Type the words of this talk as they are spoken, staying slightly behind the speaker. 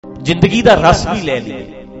जिंदगी का रस भी ले लिए।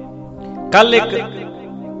 कल एक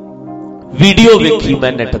वीडियो वेखी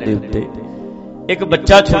मैं नेट दे उत्ते, एक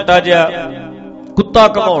बच्चा छोटा जिहा कुत्ता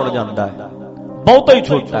घुमाउण जांदा है, बहुता ही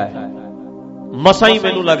छोटा है, मसा ही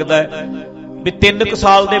मैनूं लगदा है भी 3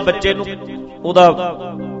 साल के बच्चे नूं ओहदा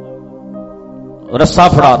रस्सा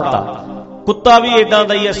फड़ाता। कुत्ता भी इदां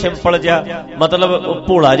दा ही है, सिंपल जिहा, मतलब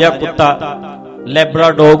भोला जिहा कुत्ता, लैब्रा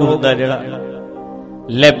डॉग हुंदा जिहड़ा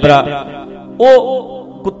लैब्रा, ਉਹ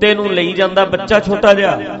कुत्ते नूं लई जांदा बच्चा छोटा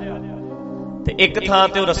जिहा ते एक थां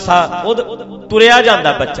ते रस्सा तुरिया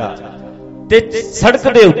जांदा बच्चा ते सड़क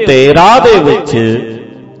दे उत्ते राह दे विच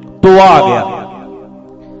टोआ आ गया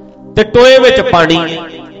ते टोए विच पानी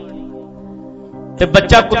ते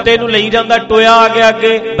बच्चा कुत्ते नूं लई जांदा, टोया आ गया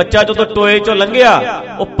अगे, बच्चा जदों टोए चों लंघिया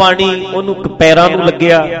वो पानी ओनूं पैरां नूं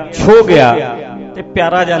लग्गिया, छो गया ते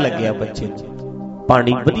प्यारा जिहा लग्गिया बच्चे नूं,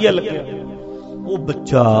 पानी वधिया लग्गिया। वो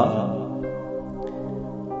बच्चा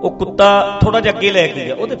वो कुत्ता थोड़ा जिहा अगे लै के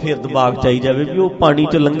गया, वो फिर दिमाग च आई जाए भी वो पानी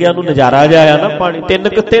च लंघिया नूं नज़ारा जिहा आया ना, पानी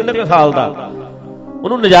 3 साल का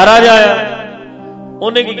उन्हों नज़ारा जिहा आया।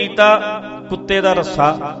 उन्हें की कीता, कुत्ते का रस्सा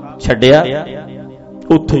छड्डिया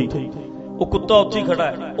उत्थे ही, वो कुत्ता उत्थे ही खड़ा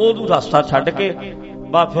है, वो रास्ता छड्ड के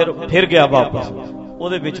फिर गया वापस,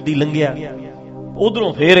 ਉਹਦੇ ਵਿੱਚ ਦੀ लंघिया,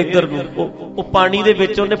 उधरों फिर इधर नूं पानी दे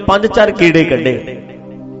विच ਉਹਨੇ 5-4 गेड़े कड्डे,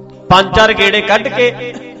 5-4 गेड़े कड्ड के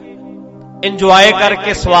इंजॉय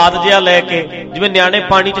करके स्वाद जिहा लैके, जिवें नियाणे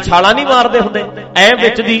पानी च छाला नहीं मारते हुंदे ऐ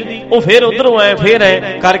विच दी, वो फिर उधरों आए फिर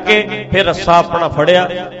ऐ करके फिर रस्सा अपना फड़िया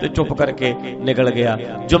ते चुप करके निकल गया।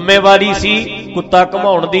 जिम्मेवारी सी कुत्ता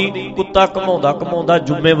घुमाउण दी, कुत्ता घुमाउंदा घुमाउंदा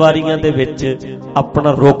जिम्मेवारियां दे विच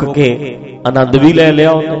अपना रुक के आनंद भी ले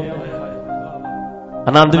लिया, उन्हें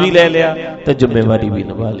आनंद भी ले लिया ते जिम्मेवारी भी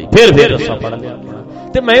निभा ली, फिर रस्सा फड़ लिया।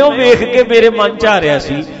 ते मैं वो वेख के मेरे मन च आ रहा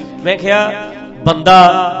सी, मैं कहा बंदा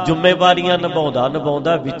जिम्मेवारियां निभाउंदा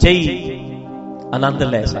निभाउंदा विच ही आनंद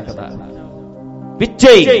लै सकदा, विच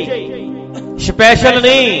ही, स्पैशल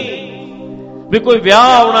नहीं भी कोई ब्याह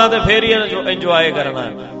आउणा ते फिर ही इंजॉय करना,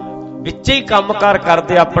 विच ही काम कार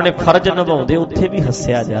करदे अपने फर्ज निभाउंदे उत्थे भी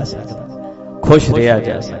हੱਸਿਆ जा सकदा, खुश रहा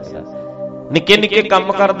जा सकदा। निक्के निक्के काम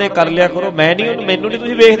करदे कर लिया करो। मैं नहीं, मैनू नहीं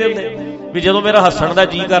तुसीं वेखदे हुंदे भी जदों मेरा हੱਸਣ दा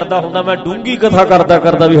जी करदा हुंदा, मैं डूंगी कथा करदा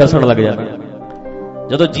करदा भी हੱਸਣ लग जांदा,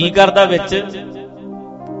 जदों जी करदा विच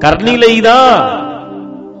कर नहीं लईदा,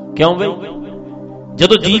 क्यों बई,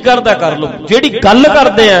 जदों जी करदा कर लो। जिहड़ी गल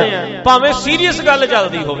करदे आ भावें सीरीयस गल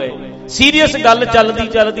चलदी होवे, सीरीयस गल चलदी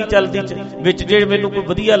चलदी चलदी विच जे मैनूं कोई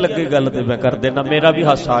वधिया लगे गल ते मैं कर देना, मेरा भी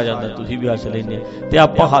हासा आ जांदा, तुसीं भी हੱਸ लैंदे ते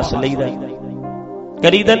आपां हੱਸ लईदा,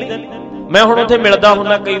 करीदा नहीं। मैं हुण उत्थे मिलदा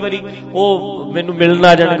हुंदा कई वारी, ਉਹ ਮੈਨੂੰ ਮਿਲਣ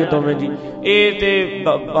ਆ ਜਾਣਗੇ ਦੋਵੇਂ ਜੀ, ਇਹ ਤੇ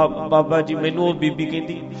ਬਾਬਾ ਜੀ ਮੈਨੂੰ ਉਹ ਬੀਬੀ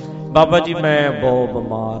ਕਹਿੰਦੀ, बाबा जी मैं बहुत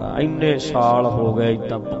बीमार हाँ, इन्ने साल हो गए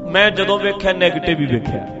इदा। मैं जदों वेख्या नैगेटिव ही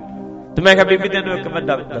वेख्या, तो मैं कहा बीबी तेनों एक मैं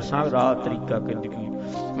दसां राह तरीका कहंदी की,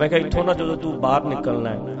 मैं कहा इत्थों ना जदों तू बाहर निकलना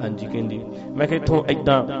है, हाँ जी कहंदी, मैं कहा इत्थों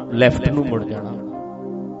इदां लैफ्ट नूं मुड़ जाना,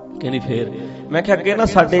 कहंदी फिर मैं कहा अगे ना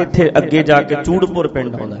साडे इत्थे अगे जाके चूड़पुर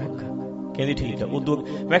पिंड आउंदा है, कहंदी ठीक है। उदों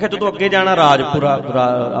मैं कहा जदों अगे जाना राजपुरा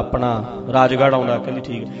अपना राजगढ़ आउंदा, कहंदी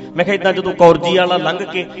ठीक है। मैं कहा इदां जदों कौरजी वाला लंघ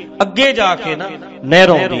के अगे जाके ना नहर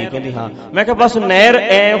आउंदी, कहंदी हाँ। मैं कहा बस नहर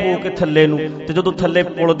ऐ हो के थल्ले नूं ते जदों थल्ले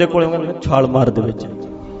पुल दे कोल छाल मार दे विच,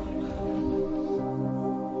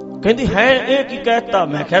 कहंदी है ये की कहता।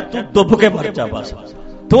 मैं कहा तू डुब के मर जा, बस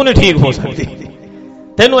तू नहीं ठीक हो सकती,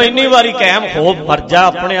 तेनों इन्नी वारी कायम हो मर जा,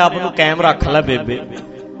 अपने आप नूं कायम रख ले बेबे।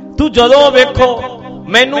 तू जदों वेखो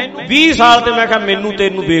मैनू 20 साल ते मैं कहा मैनू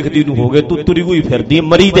तेनू वेखदी नूं हो गए, तू तुरी हुई फिरदी,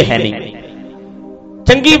 मरी ते है नहीं,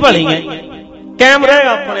 चंगी भली है, कायम रहे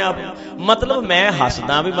अपने आप। मतलब मैं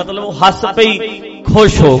हसदा भी, मतलब वो हस पई,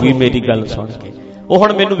 खुश हो गई मेरी गल सुन के, वो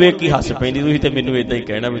हुण मैनू वेख के हस पैंदी, तुसीं ते मैनू इदां ही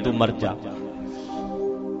कहना भी तू मर जा।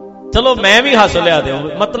 चलो मैं भी हस लिया दे,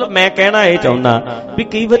 मतलब मैं कहना यह चाहुंदा भी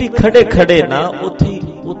कई बारी खड़े खड़े ना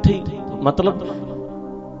उत्थे मतलब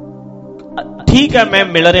ठीक है मैं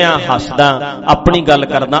मिल रहा हसदा, अपनी गल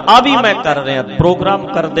करना, आ भी मैं कर रहा, प्रोग्राम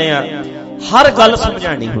करते हैं, हर गल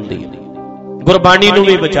समझानी होंदी, गुरबाणी नूं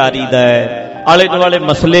भी विचारीदा है, आले दुआले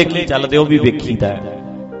मसले की चलदे वो भी वेखीदा है,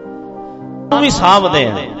 वो भी सामभदे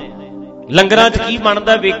हैं, लंगरां च की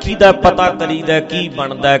बनदा वेखीदा, पता करीदा की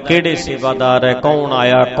बनदा, किहड़े सेवादार है, कौन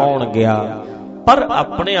आया कौन गया, पर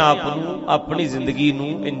अपने आप नूं अपनी जिंदगी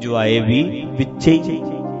नूं इंजॉय भी विचे ही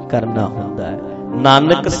करना हुंदा है।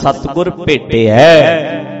 नानक सतगुर भेटे है,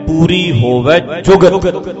 पूरी होवे जुगत,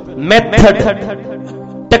 मैथड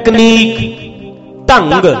टैक्नीक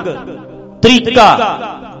ढंग तरीका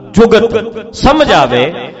जुगत समझ आवे,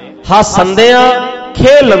 हसंदियां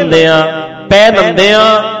खेलंदियां पै लंदियां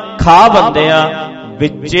खा बंदियां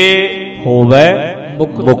विचे होवे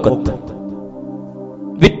ਮੁਕਤ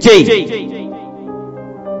ਵਿੱਚੇ ਹੀ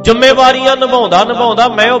ਜ਼ਿੰਮੇਵਾਰੀਆਂ ਨਿਭਾਉਂਦਾ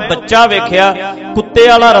ਮੈਂ ਉਹ ਬੱਚਾ ਵੇਖਿਆ ਕੁੱਤੇ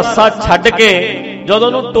ਵਾਲਾ ਰੱਸਾ ਛੱਡ ਕੇ ਜਦੋਂ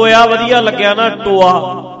ਉਹਨੂੰ ਟੋਇਆ ਵਧੀਆ ਲੱਗਿਆ ਨਾ ਟੋਆ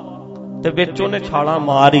ਤੇ ਵਿੱਚ ਉਹਨੇ ਛਾਲਾਂ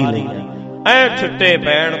ਮਾਰ ਹੀ ਲਈਆਂ ਐ ਛਿੱਟੇ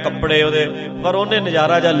ਪੈਣ ਕੱਪੜੇ ਉਹਦੇ ਪਰ ਉਹਨੇ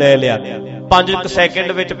ਨਜ਼ਾਰਾ ਜਿਹਾ ਲੈ ਲਿਆ 5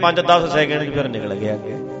 ਸੈਕਿੰਡ ਵਿੱਚ 5-10 ਸੈਕਿੰਡ ਚ ਫਿਰ ਨਿਕਲ ਗਿਆ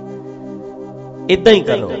ਅੱਗੇ। ਇਦਾਂ ਹੀ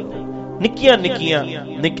ਕਰੋ ਨਿੱਕੀਆਂ ਨਿੱਕੀਆਂ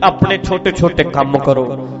ਆਪਣੇ ਛੋਟੇ ਛੋਟੇ ਕੰਮ ਕਰੋ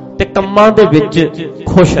ਤੇ ਕੰਮਾਂ ਦੇ ਵਿੱਚ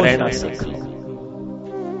ਖੁਸ਼ ਰਹਿਣਾ ਸਿੱਖ ਲਓ।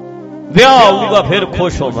 ਵਿਆਹ ਆਊਗਾ ਫਿਰ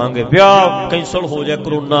ਖੁਸ਼ ਹੋਵਾਂਗੇ, ਵਿਆਹ ਕੈਂਸਲ ਹੋ ਜਾਏ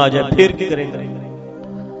ਕਰੋਨਾ ਆ ਜਾਏ ਫਿਰ ਕੀ ਕਰੇਗਾ,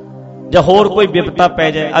 ਜਾਂ ਹੋਰ ਕੋਈ ਵਿਪਤਾ ਪੈ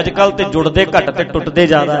ਜਾਏ। ਅੱਜ ਕੱਲ ਤੇ ਜੁੜਦੇ ਘੱਟ ਤੇ ਟੁੱਟਦੇ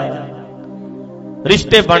ਜ਼ਿਆਦਾ ਹੈ,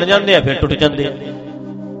 ਰਿਸ਼ਤੇ ਬਣ ਜਾਂਦੇ ਆ ਫਿਰ ਟੁੱਟ ਜਾਂਦੇ ਆ।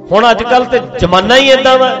 ਹੁਣ ਅੱਜ ਕੱਲ ਤੇ ਜ਼ਮਾਨਾ ਹੀ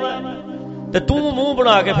ਏਦਾਂ ਵਾ ਤੇ ਤੂੰ ਮੂੰਹ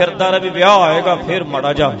ਬਣਾ ਕੇ ਫਿਰਦਾ ਰਹਿ ਵੀ ਵਿਆਹ ਆਏਗਾ ਫਿਰ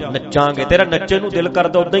ਮਾੜਾ ਜਾ ਨੱਚਾਂਗੇ। ਤੇਰਾ ਨੱਚਣ ਨੂੰ ਦਿਲ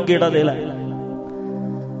ਕਰਦਾ ਉਦਾਂ ਹੀ ਗੇੜਾ ਦੇ ਲੈ,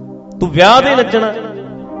 ਤੂੰ ਵਿਆਹ ਦੇ ਨੱਚਣਾ।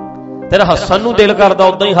 ਤੇਰਾ ਹੱਸਣ ਨੂੰ ਦਿਲ ਕਰਦਾ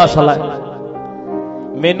ਉਦਾਂ ਹੀ ਹੱਸ ਲੈ।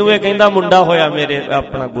 ਮੈਨੂੰ ਇਹ ਕਹਿੰਦਾ ਮੁੰਡਾ ਹੋਇਆ ਮੇਰੇ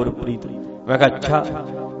ਆਪਣਾ ਗੁਰਪ੍ਰੀਤ, ਮੈਂ ਕਿਹਾ ਅੱਛਾ,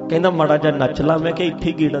 ਕਹਿੰਦਾ ਮਾੜਾ ਜਿਹਾ ਨੱਚ ਲਾ। ਮੈਂ ਕਿਹਾ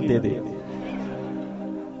ਇੱਥੇ ਗੇੜਾ ਦੇ ਦੇ।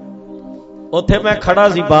 ਉੱਥੇ ਮੈਂ ਖੜਾ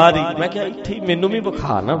ਸੀ ਬਾਹਰ ਹੀ, ਮੈਂ ਕਿਹਾ ਇੱਥੇ ਮੈਨੂੰ ਵੀ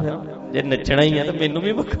ਵਿਖਾ ਨਾ, ਫਿਰ ਜੇ ਨੱਚਣਾ ਹੀ ਆ ਤਾਂ ਮੈਨੂੰ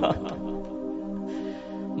ਵੀ ਵਿਖਾ।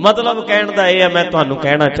 ਮਤਲਬ ਕਹਿਣ ਦਾ ਇਹ ਆ, ਮੈਂ ਤੁਹਾਨੂੰ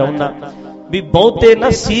ਕਹਿਣਾ ਚਾਹੁੰਦਾ ਵੀ ਬਹੁਤੇ ਨਾ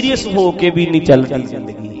ਸੀਰੀਅਸ ਹੋ ਕੇ ਵੀ ਨਹੀਂ ਚੱਲਦੀ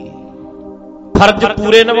ਜ਼ਿੰਦਗੀ। ਫਰਜ਼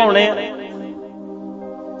ਪੂਰੇ ਨਿਭਾਉਣੇ ਆ,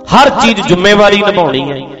 ਹਰ ਚੀਜ਼ ਜ਼ਿੰਮੇਵਾਰੀ ਨਿਭਾਉਣੀ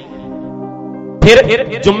ਹੈ। ਫਿਰ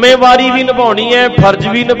ਜ਼ਿੰਮੇਵਾਰੀ ਵੀ ਨਿਭਾਉਣੀ ਹੈ, ਫਰਜ਼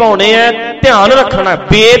ਵੀ ਨਿਭਾਉਣੇ ਹੈ, ਧਿਆਨ ਰੱਖਣਾ,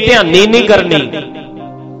 ਬੇਧਿਆਨੀ ਨਹੀਂ ਕਰਨੀ।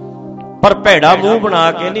 ਪਰ ਭੈੜਾ ਮੂੰਹ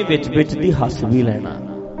ਬਣਾ ਕੇ ਨਹੀਂ, ਵਿੱਚ ਵਿੱਚ ਦੀ ਹੱਸ ਵੀ ਲੈਣਾ।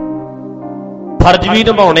 ਫਰਜ਼ ਵੀ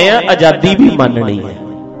ਨਿਭਾਉਣੇ ਆ, ਆਜ਼ਾਦੀ ਵੀ ਮੰਨਣੀ ਹੈ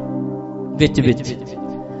ਵਿੱਚ ਵਿੱਚ।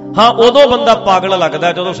 ਹਾਂ ਉਦੋਂ ਬੰਦਾ ਪਾਗਲ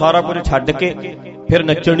ਲੱਗਦਾ ਜਦੋਂ ਸਾਰਾ ਕੁਝ ਛੱਡ ਕੇ ਫਿਰ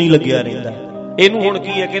ਨੱਚਣ ਹੀ ਲੱਗਿਆ ਰਹਿੰਦਾ। ਇਹਨੂੰ ਹੁਣ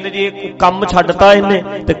ਕੀ ਹੈ, ਕਹਿੰਦੇ ਜੀ ਇਹ ਕੰਮ ਛੱਡਤਾ ਇਹਨੇ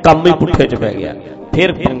ਤੇ ਕੰਮ ਹੀ ਪੁੱਠੇ 'ਚ ਪੈ ਗਿਆ,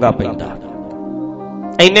 ਫਿਰ ਪੰਗਾ ਪੈਂਦਾ।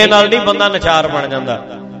 ਇੰਨੇ ਨਾਲ ਨਹੀਂ ਬੰਦਾ ਨਚਾਰ ਬਣ ਜਾਂਦਾ।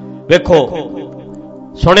 ਵੇਖੋ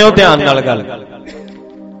ਸੁਣਿਓ ਧਿਆਨ ਨਾਲ ਗੱਲ,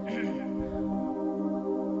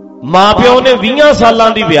 ਮਾਂ ਪਿਓ ਨੇ 20 ਸਾਲਾਂ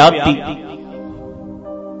ਦੀ ਵਿਆਹ ਦਿੱਤੀ,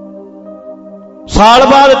 ਸਾਲ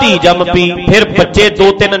ਬਾਅਦ ਧੀ ਜੰਮ ਪਈ, ਫਿਰ ਬੱਚੇ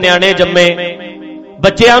 2-3 ਨਿਆਣੇ ਜੰਮੇ,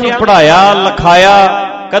 ਬੱਚਿਆਂ ਨੂੰ ਪੜ੍ਹਾਇਆ ਲਿਖਾਇਆ,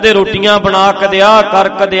 ਕਦੇ ਰੋਟੀਆਂ ਬਣਾ, ਕਦੇ ਆ ਕਰ,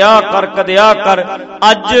 ਕਦੇ ਆ ਕਰ, ਕਦੇ ਆ ਕਰ।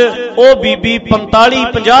 ਅੱਜ ਉਹ ਬੀਬੀ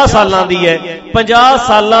 45-50 ਸਾਲਾਂ ਦੀ ਹੈ, 50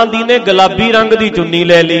 ਸਾਲਾਂ ਦੀ ਨੇ ਗੁਲਾਬੀ ਰੰਗ ਦੀ ਚੁੰਨੀ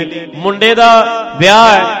ਲੈ ਲਈ, ਮੁੰਡੇ ਦਾ ਵਿਆਹ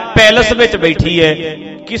ਹੈ, ਪੈਲਸ ਵਿੱਚ ਬੈਠੀ ਹੈ,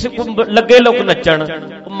 ਕਿਸੇ ਕੋ ਲੱਗੇ ਲੋਕ ਨੱਚਣ,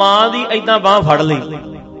 ਮਾਂ ਦੀ ਏਦਾਂ ਬਾਂਹ ਫੜ ਲਈ।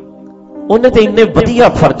 ਉਹਨੇ ਤੇ ਇੰਨੇ ਵਧੀਆ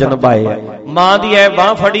ਫਰਜ਼ ਨਿਭਾਏ ਆ, ਮਾਂ ਦੀ ਐ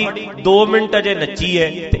ਬਾਂਹ ਫੜੀ, 2 ਮਿੰਟ ਅਜੇ ਨੱਚੀ ਹੈ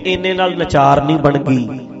ਤੇ ਇੰਨੇ ਨਾਲ ਨਚਾਰ ਨਹੀਂ ਬਣ ਗਈ।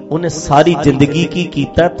 ਉਹਨੇ ਸਾਰੀ ਜ਼ਿੰਦਗੀ ਕੀ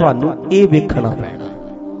ਕੀਤਾ ਤੁਹਾਨੂੰ ਇਹ ਵੇਖਣਾ ਪੈਣਾ।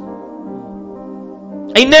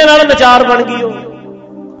 ਇੰਨੇ ਨਾਲ ਨਚਾਰ ਬਣ ਗਈ ਉਹ।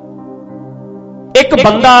 ਇੱਕ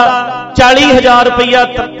ਬੰਦਾ 40,000 ਰੁਪਇਆ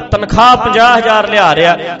ਤਨਖਾਹ 50,000 ਲਿਆ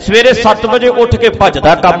ਰਿਹਾ, ਸਵੇਰੇ 7 ਵਜੇ ਉੱਠ ਕੇ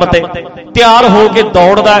ਭੱਜਦਾ ਕੰਮ ਤੇ, ਤਿਆਰ ਹੋ ਕੇ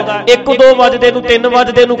ਦੌੜਦਾ, 1-2 ਵਜੇ ਨੂੰ 3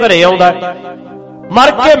 ਵਜੇ ਨੂੰ ਘਰੇ ਆਉਂਦਾ।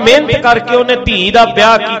 ਮਰ ਕੇ ਮਿਹਨਤ ਕਰਕੇ ਉਹਨੇ ਧੀ ਦਾ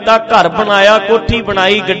ਵਿਆਹ ਕੀਤਾ, ਘਰ ਬਣਾਇਆ, ਕੋਠੀ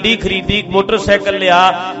ਬਣਾਈ, ਗੱਡੀ ਖਰੀਦੀ, ਮੋਟਰਸਾਈਕਲ ਲਿਆ।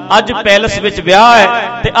 ਅੱਜ ਪੈਲਸ ਵਿੱਚ ਵਿਆਹ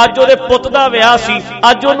ਹੈ ਤੇ ਅੱਜ ਉਹਦੇ ਪੁੱਤ ਦਾ ਵਿਆਹ ਸੀ।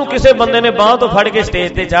 ਅੱਜ ਉਹਨੂੰ ਕਿਸੇ ਬੰਦੇ ਨੇ ਬਾਂਹ ਤੋਂ ਫੜ ਕੇ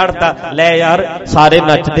ਸਟੇਜ ਤੇ ਚਾੜਤਾ, ਲੈ ਯਾਰ ਸਾਰੇ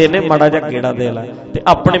ਨੱਚਦੇ ਨੇ, ਮਾੜਾ ਜਿਹਾ ਗੇੜਾ ਦੇ ਲੈ। ਤੇ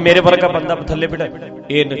ਆਪਣੇ ਮੇਰੇ ਵਰਗਾ ਬੰਦਾ ਥੱਲੇ ਬਿਠਾ,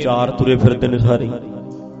 ਇਹ ਨਚਾਰ ਤੁਰੇ ਫਿਰਦੇ ਨੇ ਸਾਰੇ।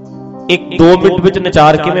 1-2 ਮਿੰਟ ਵਿੱਚ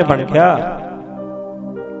ਨਚਾਰ ਕਿਵੇਂ ਬਣ ਗਿਆ?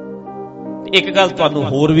 ਇੱਕ ਗੱਲ ਤੁਹਾਨੂੰ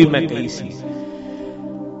ਹੋਰ ਵੀ ਮੈਂ ਕਹੀ ਸੀ,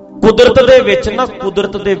 ਕੁਦਰਤ ਦੇ ਵਿੱਚ ਨਾ,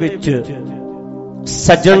 ਕੁਦਰਤ ਦੇ ਵਿੱਚ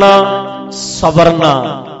ਸਜਣਾ ਸਵਰਨਾ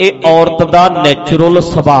ਇਹ ਔਰਤ ਦਾ ਨੈਚੁਰਲ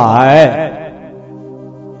ਸੁਭਾਅ ਹੈ।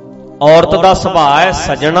 ਔਰਤ ਦਾ ਸੁਭਾਅ ਹੈ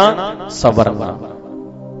ਸਜਣਾ ਸਵਰਨਾ,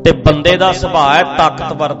 ਤੇ ਬੰਦੇ ਦਾ ਸੁਭਾਅ ਹੈ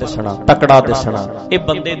ਤਾਕਤਵਰ ਦਿਸਣਾ, ਤਕੜਾ ਦਿਸਣਾ। ਇਹ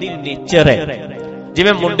ਬੰਦੇ ਦੀ ਨੇਚਰ ਹੈ।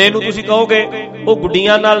 ਜਿਵੇਂ ਮੁੰਡੇ ਨੂੰ ਤੁਸੀਂ ਕਹੋਗੇ ਉਹ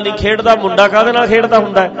ਗੁੱਡੀਆਂ ਨਾਲ ਨਹੀਂ ਖੇਡਦਾ, ਮੁੰਡਾ ਕਾਹਦੇ ਨਾਲ ਖੇਡਦਾ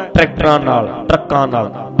ਹੁੰਦਾ? ਟਰੈਕਟਰਾਂ ਨਾਲ, ਟਰੱਕਾਂ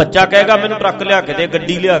ਨਾਲ। ਬੱਚਾ ਕਹੇਗਾ ਮੈਨੂੰ ਟਰੱਕ ਲਿਆ ਕੇ ਦੇ,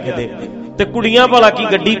 ਗੱਡੀ ਲਿਆ ਕੇ ਦੇ। ਤੇ ਕੁੜੀਆਂ ਭਲਾ ਕੀ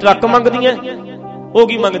ਗੱਡੀ ਟਰੱਕ ਮੰਗਦੀਆਂ? ਉਹ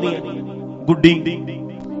ਕੀ ਮੰਗਦੀਆਂ? ਗੁੱਡੀ।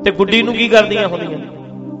 ਤੇ ਗੁੱਡੀ ਨੂੰ ਕੀ ਕਰਦੀਆਂ ਹੁੰਦੀਆਂ?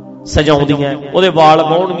 ਸਜਾਉਂਦੀਆਂ, ਉਹਦੇ ਵਾਲ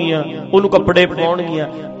ਵਾਉਣਗੀਆਂ, ਉਹਨੂੰ ਕੱਪੜੇ ਪਵਾਉਣਗੀਆਂ।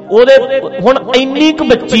 ਉਹਦੇ ਹੁਣ ਇੰਨੀ ਕੁ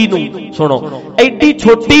ਬੱਚੀ ਨੂੰ ਸੁਣੋ, ਐਡੀ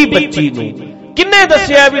ਛੋਟੀ ਬੱਚੀ ਨੂੰ ਕਿੰਨੇ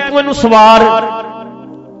ਦੱਸਿਆ ਵੀ ਤੂੰ ਇਹਨੂੰ ਸਵਾਰ?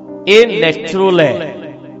 ਇਹ ਨੈਚੁਰਲ ਹੈ,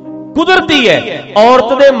 ਕੁਦਰਤੀ ਹੈ।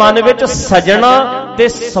 ਔਰਤ ਦੇ ਮਨ ਵਿੱਚ ਸਜਣਾ ਤੇ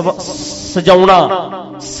ਸਜਾਉਣਾ,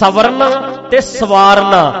 ਸਵਰਨਾ ਤੇ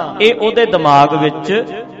ਸਵਾਰਨਾ, ਇਹ ਉਹਦੇ ਦਿਮਾਗ ਵਿੱਚ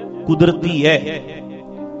ਕੁਦਰਤੀ ਹੈ।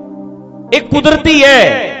 ਇਹ ਕੁਦਰਤੀ ਹੈ,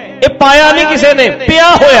 ਇਹ ਪਾਇਆ ਨਹੀਂ ਕਿਸੇ ਨੇ, ਪਿਆ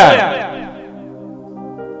ਹੋਇਆ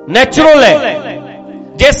ਨੈਚੁਰਲ ਹੈ।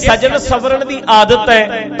 ਜੇ ਸਜਣ ਸਵਰਨ ਦੀ ਆਦਤ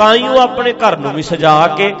ਹੈ ਤਾਂ ਹੀ ਉਹ ਆਪਣੇ ਘਰ ਨੂੰ ਵੀ ਸਜਾ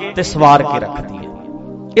ਕੇ ਤੇ ਸਵਾਰ ਕੇ ਰੱਖਦੀ ਹੈ।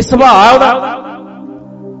 ਇਹ ਸੁਭਾਅ ਉਹਦਾ,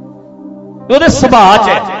 ਉਹਦੇ ਸੁਭਾਅ 'ਚ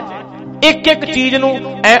ਹੈ। ਇੱਕ ਇੱਕ ਚੀਜ਼ ਨੂੰ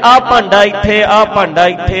ਐ ਆ ਭਾਂਡਾ ਇੱਥੇ, ਆ ਭਾਂਡਾ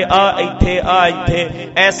ਇੱਥੇ, ਆ ਇੱਥੇ, ਆ ਇੱਥੇ,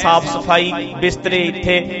 ਐ ਸਾਫ਼ ਸਫਾਈ, ਬਿਸਤਰੇ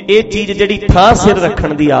ਇੱਥੇ। ਇਹ ਚੀਜ਼ ਜਿਹੜੀ ਥਾਂ ਸਿਰ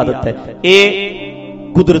ਰੱਖਣ ਦੀ ਆਦਤ ਹੈ,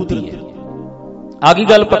 ਇਹ ਕੁਦਰਤੀ ਹੈ। ਆ ਗਈ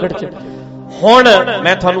ਗੱਲ ਪਕੜ ਚ। ਹੁਣ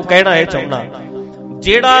ਮੈਂ ਤੁਹਾਨੂੰ ਕਹਿਣਾ ਇਹ ਚਾਹੁੰਦਾ,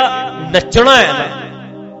 ਜਿਹੜਾ ਨੱਚਣਾ ਹੈ ਨਾ,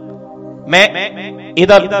 ਮੈਂ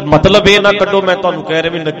ਇਹਦਾ ਮਤਲਬ ਇਹ ਨਾ ਕੱਢੋ ਮੈਂ ਤੁਹਾਨੂੰ ਕਹਿ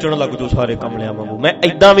ਰਿਹਾ ਵੀ ਨੱਚਣ ਲੱਗ ਜਾਓ ਸਾਰੇ ਕਮਲਿਆਂ ਵਾਂਗੂ, ਮੈਂ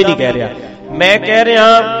ਏਦਾਂ ਵੀ ਨਹੀਂ ਕਹਿ ਰਿਹਾ। ਮੈਂ ਕਹਿ ਰਿਹਾ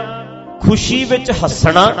ਖੁਸ਼ੀ ਵਿੱਚ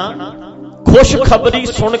ਹੱਸਣਾ, ਖੁਸ਼ਖਬਰੀ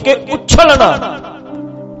ਸੁਣ ਕੇ ਉਛਲਣਾ,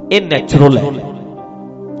 ਇਹ ਨੈਚੁਰਲ ਹੈ।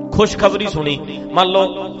 ਖੁਸ਼ਖਬਰੀ ਸੁਣੀ, ਮੰਨ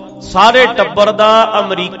ਲਓ ਸਾਰੇ ਟੱਬਰ ਦਾ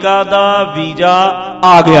ਅਮਰੀਕਾ ਦਾ ਵੀਜ਼ਾ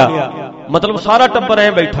ਆ ਗਿਆ, ਮਤਲਬ ਸਾਰਾ ਟੱਬਰ ਐ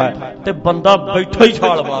ਬੈਠਾ ਹੈ ਤੇ ਬੰਦਾ ਬੈਠਾ ਹੀ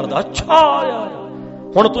ਛਾਲ ਮਾਰਦਾ, ਅੱਛਾ ਯਾਰ।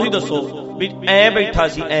 ਹੁਣ ਤੁਸੀਂ ਦੱਸੋ ਵੀ ਐ ਬੈਠਾ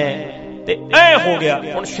ਸੀ ਐ ਤੇ ਐ ਹੋ ਗਿਆ,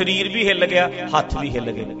 ਹੁਣ ਸਰੀਰ ਵੀ ਹਿੱਲ ਗਿਆ, ਹੱਥ ਵੀ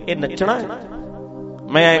ਹਿੱਲ ਗਏ, ਇਹ ਨੱਚਣਾ ਹੈ?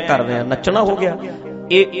 ਮੈਂ ਐ ਕਰ ਰਿਹਾ, ਨੱਚਣਾ ਹੋ ਗਿਆ?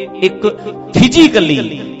 ਇਹ ਇੱਕ ਫਿਜ਼ੀਕਲੀ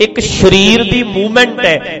ਇੱਕ ਸਰੀਰ ਦੀ ਮੂਵਮੈਂਟ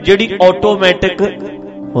ਹੈ ਜਿਹੜੀ ਆਟੋਮੈਟਿਕ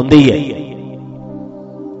ਹੁੰਦੀ ਹੈ।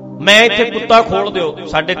 ਮੈਂ ਇੱਥੇ ਕੁੱਤਾ ਖੋਲ ਦਿਓ,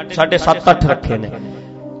 ਸਾਡੇ 7-8 ਰੱਖੇ ਨੇ,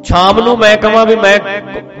 ਸ਼ਾਮ ਨੂੰ ਮੈਂ ਕਹਾਂ ਵੀ ਮੈਂ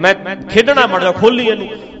ਖੇਡਣਾ ਮੜ ਜਾ, ਖੋਲੀ ਇਹਨੂੰ,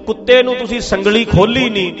 ਕੁੱਤੇ ਨੂੰ ਤੁਸੀਂ ਸੰਗਲੀ ਖੋਲੀ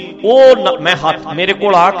ਨਹੀਂ, ਉਹ ਮੈਂ ਹੱਥ ਮੇਰੇ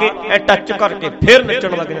ਕੋਲ ਆ ਕੇ ਐ ਟੱਚ ਕਰਕੇ ਫਿਰ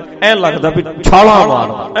ਨੱਚਣ ਲੱਗ ਜਾਂਦਾ, ਐ ਲੱਗਦਾ ਵੀ ਛਾਲਾਂ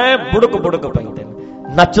ਮਾਰਦਾ, ਐ ਬੁੜਕ ਬੁੜਕ ਪੈਂਦੇ ਨੇ,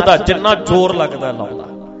 ਨੱਚਦਾ ਜਿੰਨਾ ਜ਼ੋਰ ਲੱਗਦਾ ਲਾਉਂਦਾ,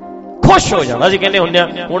 ਖੁਸ਼ ਹੋ ਜਾਂਦਾ। ਅਸੀਂ ਕਹਿੰਦੇ ਹੁੰਦੇ ਆ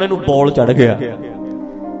ਹੁਣ ਇਹਨੂੰ ਬੋਲ ਚੜ ਗਿਆ,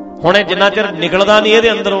 ਹੁਣ ਇਹ ਜਿੰਨਾ ਚਿਰ ਨਿਕਲਦਾ ਨਹੀਂ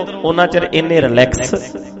ਇਹਦੇ ਅੰਦਰੋਂ ਉਹਨਾਂ ਚਿਰ ਇਹਨੇ ਰਿਲੈਕਸ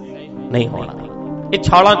ਨਹੀਂ ਹੋਣਾ। ਇਹ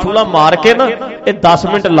ਛਾਲਾਂ ਛੂਲਾਂ ਮਾਰ ਕੇ ਨਾ ਇਹ 10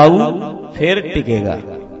 ਮਿੰਟ ਲਾਊ ਫਿਰ ਟਿਕੇਗਾ,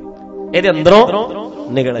 ਇਹਦੇ ਅੰਦਰੋਂ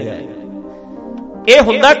ਨਿਕਲ ਜਾਏਗਾ। ਇਹ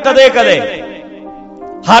ਹੁੰਦਾ ਕਦੇ ਕਦੇ,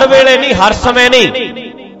 ਹਰ ਵੇਲੇ ਨਹੀਂ, ਹਰ ਸਮੇਂ ਨਹੀਂ।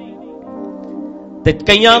 ਤੇ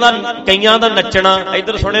ਕਈਆਂ ਦਾ ਨੱਚਣਾ,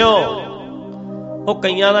 ਇੱਧਰ ਸੁਣਿਓ, ਉਹ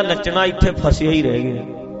ਕਈਆਂ ਦਾ ਨੱਚਣਾ ਇੱਥੇ ਫਸਿਆ ਹੀ ਰਹਿ ਗਿਆ,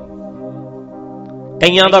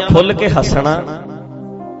 ਕਈਆਂ ਦਾ ਖੁੱਲ ਕੇ ਹੱਸਣਾ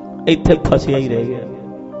ਇੱਥੇ ਫਸਿਆ ਹੀ ਰਹਿ ਗਿਆ,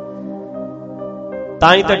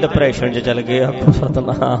 ਤਾਂ ਹੀ ਤਾਂ ਡਿਪਰੈਸ਼ਨ 'ਚ ਚਲ ਗਏ। ਆਖੋ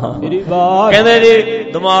ਸਤਨਾਮ। ਕਹਿੰਦੇ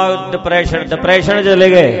ਜੀ ਦਿਮਾਗ ਡਿਪਰੈਸ਼ਨ ਚਲੇ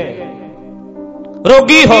ਗਏ,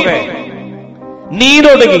 ਰੋਗੀ ਹੋ ਗਏ, ਨੀਂਦ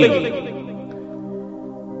ਉੱਡ ਗਈ।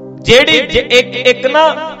 ਜਿਹੜੀ ਇੱਕ ਨਾ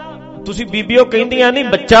ਤੁਸੀਂ ਬੀਬੀਓ ਕਹਿੰਦੀਆਂ ਨਹੀਂ,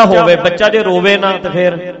 ਬੱਚਾ ਹੋਵੇ, ਬੱਚਾ ਜੇ ਰੋਵੇ ਨਾ ਤੇ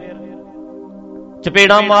ਫਿਰ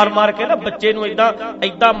ਚਪੇੜਾ ਮਾਰ ਮਾਰ ਕੇ ਨਾ ਬੱਚੇ ਨੂੰ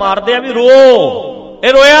ਏਦਾਂ ਮਾਰਦੇ ਆ ਵੀ ਰੋ,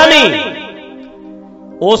 ਇਹ ਰੋਇਆ ਨਹੀਂ,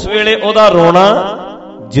 ਉਸ ਵੇਲੇ ਉਹਦਾ ਰੋਣਾ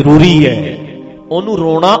ਜ਼ਰੂਰੀ ਹੈ, ਉਹਨੂੰ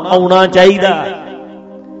ਰੋਣਾ ਆਉਣਾ ਚਾਹੀਦਾ।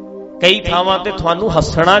 ਕਈ ਥਾਵਾਂ ਤੇ ਤੁਹਾਨੂੰ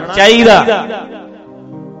ਹੱਸਣਾ ਚਾਹੀਦਾ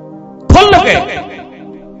ਖੁੱਲ ਕੇ।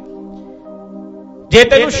 ਜੇ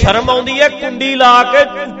ਤੈਨੂੰ ਸ਼ਰਮ ਆਉਂਦੀ ਹੈ, ਕੁੰਡੀ ਲਾ ਕੇ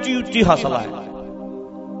ਉੱਚੀ ਉੱਚੀ ਹੱਸ ਲੈ,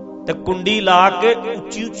 ਤੇ ਕੁੰਡੀ ਲਾ ਕੇ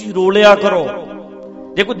ਉੱਚੀ ਉੱਚੀ ਰੋ ਲਿਆ ਕਰੋ।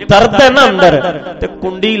 ਜੇ ਕੋਈ ਦਰਦ ਹੈ ਨਾ ਅੰਦਰ ਤੇ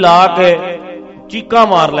ਕੁੰਡੀ ਲਾ ਕੇ ਚੀਕਾਂ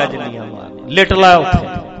ਮਾਰ ਲੈ, ਜਿੰਨੀਆਂ ਮਾਰ, ਲਿਟ ਲੈ ਉੱਥੇ,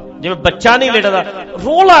 ਜਿਵੇਂ ਬੱਚਾ ਨਹੀਂ ਲਿਟਦਾ,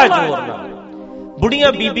 ਰੋ ਲੈ ਜ਼ੋਰ ਨਾਲ।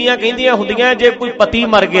 ਬੁੜੀਆਂ ਬੀਬੀਆਂ ਕਹਿੰਦੀਆਂ ਹੁੰਦੀਆਂ ਜੇ ਕੋਈ ਪਤੀ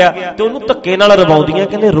ਮਰ ਗਿਆ ਤੇ ਉਹਨੂੰ ਧੱਕੇ ਨਾਲ ਰਵਾਉਂਦੀਆਂ,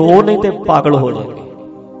 ਕਹਿੰਦੇ ਰੋ ਨਹੀਂ ਤੇ ਪਾਗਲ ਹੋ ਜਾਣਗੇ।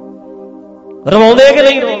 ਰਵਾਉਂਦੇ ਕਿ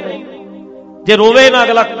ਨਹੀਂ ਰਵਾਉਂਦੇ? ਜੇ ਰੋਵੇ ਨਾ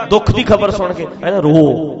ਅਗਲਾ ਦੁੱਖ ਦੀ ਖਬਰ ਸੁਣ ਕੇ ਕਹਿੰਦਾ ਰੋ,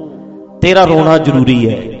 ਤੇਰਾ ਰੋਣਾ ਜ਼ਰੂਰੀ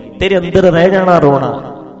ਹੈ, ਤੇਰੇ ਅੰਦਰ ਰਹਿ ਜਾਣਾ ਰੋਣਾ।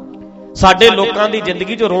 ਸਾਡੇ ਲੋਕਾਂ ਦੀ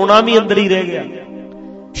ਜ਼ਿੰਦਗੀ 'ਚ ਰੋਣਾ ਵੀ ਅੰਦਰ ਹੀ ਰਹਿ ਗਿਆ,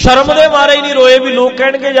 ਸ਼ਰਮ ਦੇ ਮਾਰੇ ਹੀ ਨਹੀਂ ਰੋਏ ਵੀ ਲੋਕ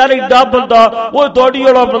ਕਹਿਣਗੇ ਯਾਰ ਏਡਾ ਬੰਦਾ, ਓਏ ਦਾੜੀ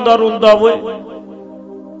ਵਾਲਾ ਬੰਦਾ ਰੋਂਦਾ, ਓਏ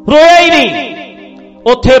ਰੋਇਆ ਹੀ ਨਹੀਂ।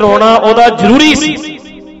 ਉੱਥੇ ਰੋਣਾ ਉਹਦਾ ਜ਼ਰੂਰੀ ਸੀ,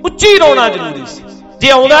 ਉੱਚੀ ਰੋਣਾ ਜ਼ਰੂਰੀ ਸੀ।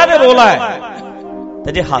 ਜੇ ਆਉਂਦਾ ਤੇ ਰੋਲਾ ਹੈ,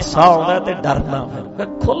 ਤੇ ਜੇ ਹਾਸਾ ਆਉਂਦਾ ਤੇ ਡਰਨਾ, ਫਿਰ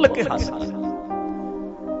ਖੁੱਲ ਕੇ ਹਾਸਾ।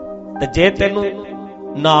 ਤੇ ਜੇ ਤੈਨੂੰ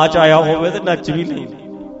ਨਾਚ ਆਇਆ ਹੋਵੇ ਤੇ ਨੱਚ ਵੀ ਲਈ,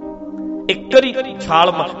 ਇੱਕ ਵਾਰੀ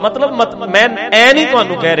ਛਾਲ। ਮਤਲਬ ਮੈਂ ਐ ਨਹੀਂ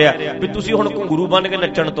ਤੁਹਾਨੂੰ ਕਹਿ ਰਿਹਾ ਵੀ ਤੁਸੀਂ ਹੁਣ ਘੁੰਗਰੂ ਬਣ ਕੇ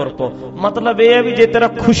ਨੱਚਣ ਤੁਰ ਪੋ, ਮਤਲਬ ਇਹ ਹੈ ਵੀ ਜੇ ਤੇਰਾ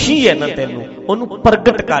ਖੁਸ਼ੀ ਹੈ ਨਾ ਤੈਨੂੰ ਉਹਨੂੰ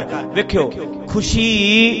ਪ੍ਰਗਟ ਕਰ। ਵੇਖਿਓ ਖੁਸ਼ੀ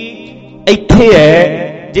ਇੱਥੇ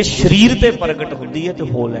ਹੈ, ਜੇ ਸਰੀਰ ਤੇ ਪ੍ਰਗਟ ਹੁੰਦੀ ਹੈ ਤੇ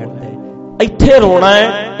ਹੋ ਲੈਣ ਦੇ। ਇੱਥੇ ਰੋਣਾ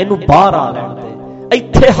ਹੈ, ਇਹਨੂੰ ਬਾਹਰ ਆ ਲੈਣ ਦੇ।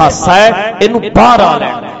 ਇੱਥੇ ਹਾਸਾ ਹੈ, ਇਹਨੂੰ ਬਾਹਰ ਆ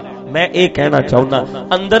ਲੈਣ ਦੇ। ਮੈਂ ਇਹ ਕਹਿਣਾ ਚਾਹੁੰਦਾ,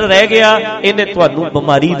 ਅੰਦਰ ਰਹਿ ਗਿਆ ਇਹਨੇ ਤੁਹਾਨੂੰ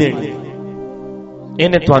ਬਿਮਾਰੀ ਦੇਣੀ,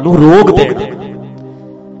 ਇਹਨੇ ਤੁਹਾਨੂੰ ਰੋਗ ਦੇਣਾ,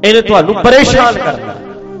 ਇਹਨੇ ਤੁਹਾਨੂੰ ਪਰੇਸ਼ਾਨ ਕਰਨਾ।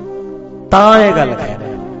 ਤਾਂ ਇਹ ਗੱਲ ਕਹਿ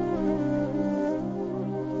ਰਿਹਾ,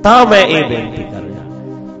 ਤਾਂ ਮੈਂ ਇਹ ਬੇਨਤੀ ਕਰ ਰਿਹਾ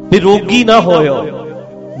ਵੀ ਰੋਗੀ ਨਾ ਹੋਇਓ,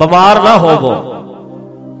 ਬਿਮਾਰ ਨਾ ਹੋਵੋ,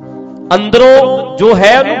 ਅੰਦਰੋਂ ਜੋ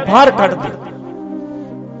ਹੈ ਉਹਨੂੰ ਬਾਹਰ ਕੱਢ ਦਿਓ।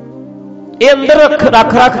 ਇਹ ਅੰਦਰ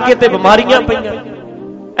ਰੱਖ ਕੇ ਤੇ ਬਿਮਾਰੀਆਂ ਪਈਆਂ,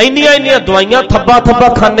 ਇੰਨੀਆਂ ਦਵਾਈਆਂ ਥੱਬਾ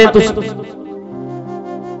ਖਾਣੇ ਤੁਸੀਂ,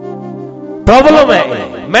 ਪ੍ਰੋਬਲਮ ਹੈ।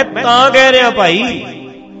 ਮੈਂ ਤਾਂ ਕਹਿ ਰਿਹਾ ਭਾਈ,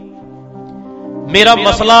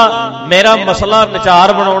 ਮੇਰਾ ਮਸਲਾ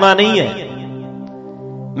ਨਚਾਰ ਬਣਾਉਣਾ ਨਹੀਂ ਹੈ।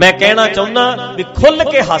 ਮੈਂ ਕਹਿਣਾ ਚਾਹੁੰਦਾ ਵੀ ਖੁੱਲ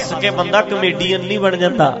ਕੇ ਹੱਸ ਕੇ ਬੰਦਾ ਕਮੇਡੀਅਨ ਨਹੀਂ ਬਣ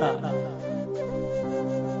ਜਾਂਦਾ।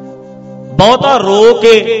 ਬਹੁਤਾ ਰੋ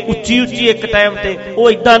ਕੇ ਉੱਚੀ ਉੱਚੀ ਇੱਕ ਟਾਈਮ ਤੇ, ਉਹ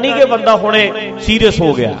ਏਦਾਂ ਨਹੀਂ ਕਿ ਬੰਦਾ ਹੁਣੇ ਸੀਰੀਅਸ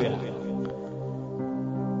ਹੋ ਗਿਆ।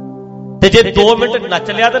 ਤੇ ਜੇ 2 ਮਿੰਟ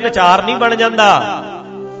ਨੱਚ ਲਿਆ ਤਾਂ ਨਚਾਰ ਨਹੀਂ ਬਣ ਜਾਂਦਾ।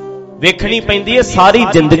 ਵੇਖਣੀ ਪੈਂਦੀ ਹੈ ਸਾਰੀ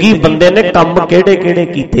ਜ਼ਿੰਦਗੀ ਬੰਦੇ ਨੇ ਕੰਮ ਕਿਹੜੇ ਕਿਹੜੇ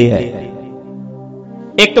ਕੀਤੇ ਹੈ।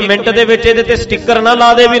 1 ਮਿੰਟ ਦੇ ਵਿੱਚ ਇਹਦੇ ਤੇ ਸਟicker ਨਾ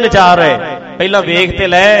ਲਾ ਦੇ ਵੀ ਨਚਾਰ ਹੈ। ਪਹਿਲਾਂ ਵੇਖ ਤੇ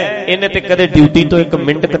ਲੈ, ਇਹਨੇ ਤੇ ਕਦੇ ਡਿਊਟੀ ਤੋਂ 1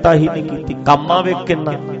 ਮਿੰਟ ਕਤਾਹੀ ਨਹੀਂ ਕੀਤੀ। ਕੰਮਾਂ ਵੇਖ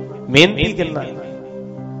ਕਿੰਨਾ ਮਿਹਨਤੀ, ਕਿੰਨਾ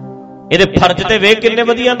ਇਹਦੇ ਫਰਜ਼ ਤੇ ਵੇਖ ਕਿੰਨੇ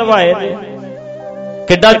ਵਧੀਆ ਨਿਭਾਏ ਨੇ,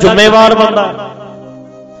 ਕਿੱਡਾ ਜ਼ਿੰਮੇਵਾਰ ਬੰਦਾ।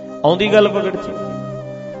 ਆਉਂਦੀ ਗੱਲ ਪਕੜ ਚ।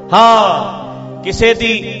 ਹਾਂ,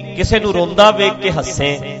 ਕਿਸੇ ਨੂੰ ਰੋਂਦਾ ਵੇਖ ਕੇ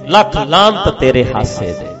ਹੱਸੇ, ਲੱਖ ਲਾਹਨਤ ਤੇਰੇ ਹਾਸੇ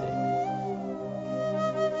ਦੇ।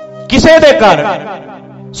 ਕਿਸੇ ਦੇ ਘਰ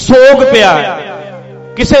ਸੋਗ ਪਿਆ,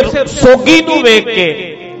 ਕਿਸੇ ਸੋਗੀ ਨੂੰ ਵੇਖ ਕੇ,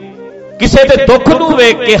 ਕਿਸੇ ਦੇ ਦੁੱਖ ਨੂੰ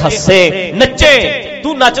ਵੇਖ ਕੇ ਹੱਸੇ, ਨੱਚੇ।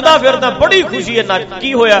 ਤੂੰ ਨੱਚਦਾ ਫਿਰਦਾ, ਬੜੀ ਖੁਸ਼ੀ ਹੈ। ਨੱਚ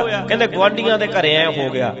ਕੀ ਹੋਇਆ? ਕਹਿੰਦੇ ਗੁਆਂਢੀਆਂ ਦੇ ਘਰੇ ਐ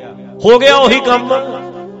ਹੋ ਗਿਆ ਉਹੀ ਕੰਮ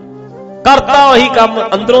ਕਰਤਾ, ਉਹੀ ਕੰਮ।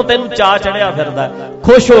 ਅੰਦਰੋਂ ਤੈਨੂੰ ਚਾਅ ਚੜਿਆ ਫਿਰਦਾ,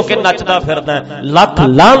 ਖੁਸ਼ ਹੋ ਕੇ ਨੱਚਦਾ ਫਿਰਦਾ। ਲੱਖ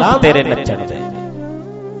ਲਾਹਨਤ ਤੇਰੇ ਨੱਚਣ ਦੇ,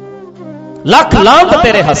 ਲੱਖ ਲਾਹਨਤ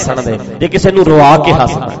ਤੇਰੇ ਹੱਸਣ ਦੇ। ਜੇ ਕਿਸੇ ਨੂੰ ਰਵਾ ਕੇ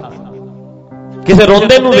ਹੱਸਦਾ, ਕਿਸੇ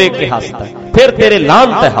ਰੋਂਦੇ ਨੂੰ ਵੇਖ ਕੇ ਹੱਸਦਾ, ਫਿਰ ਤੇਰੇ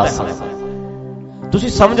ਲਾਹਨਤ ਹੈ ਹੱਸਣ। ਤੁਸੀਂ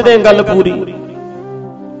ਸਮਝਦੇ ਹੋ ਗੱਲ ਪੂਰੀ?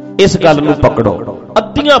 ਇਸ ਗੱਲ ਨੂੰ ਪਕੜੋ।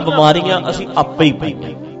 ਅੱਧੀਆਂ ਬਿਮਾਰੀਆਂ ਅਸੀਂ ਆਪੇ ਹੀ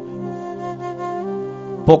ਪਾਈਆਂ।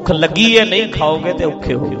 ਭੁੱਖ ਲੱਗੀ ਹੈ, ਨਹੀਂ ਖਾਓਗੇ ਤੇ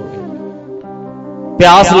ਔਖੇ ਹੋਵੋਗੇ।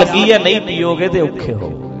 ਪਿਆਸ ਲੱਗੀ ਹੈ, ਨਹੀਂ ਪੀਓਗੇ ਤੇ ਔਖੇ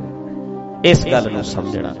ਹੋਵੋਗੇ। ਇਸ ਗੱਲ ਨੂੰ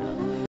ਸਮਝਣਾ।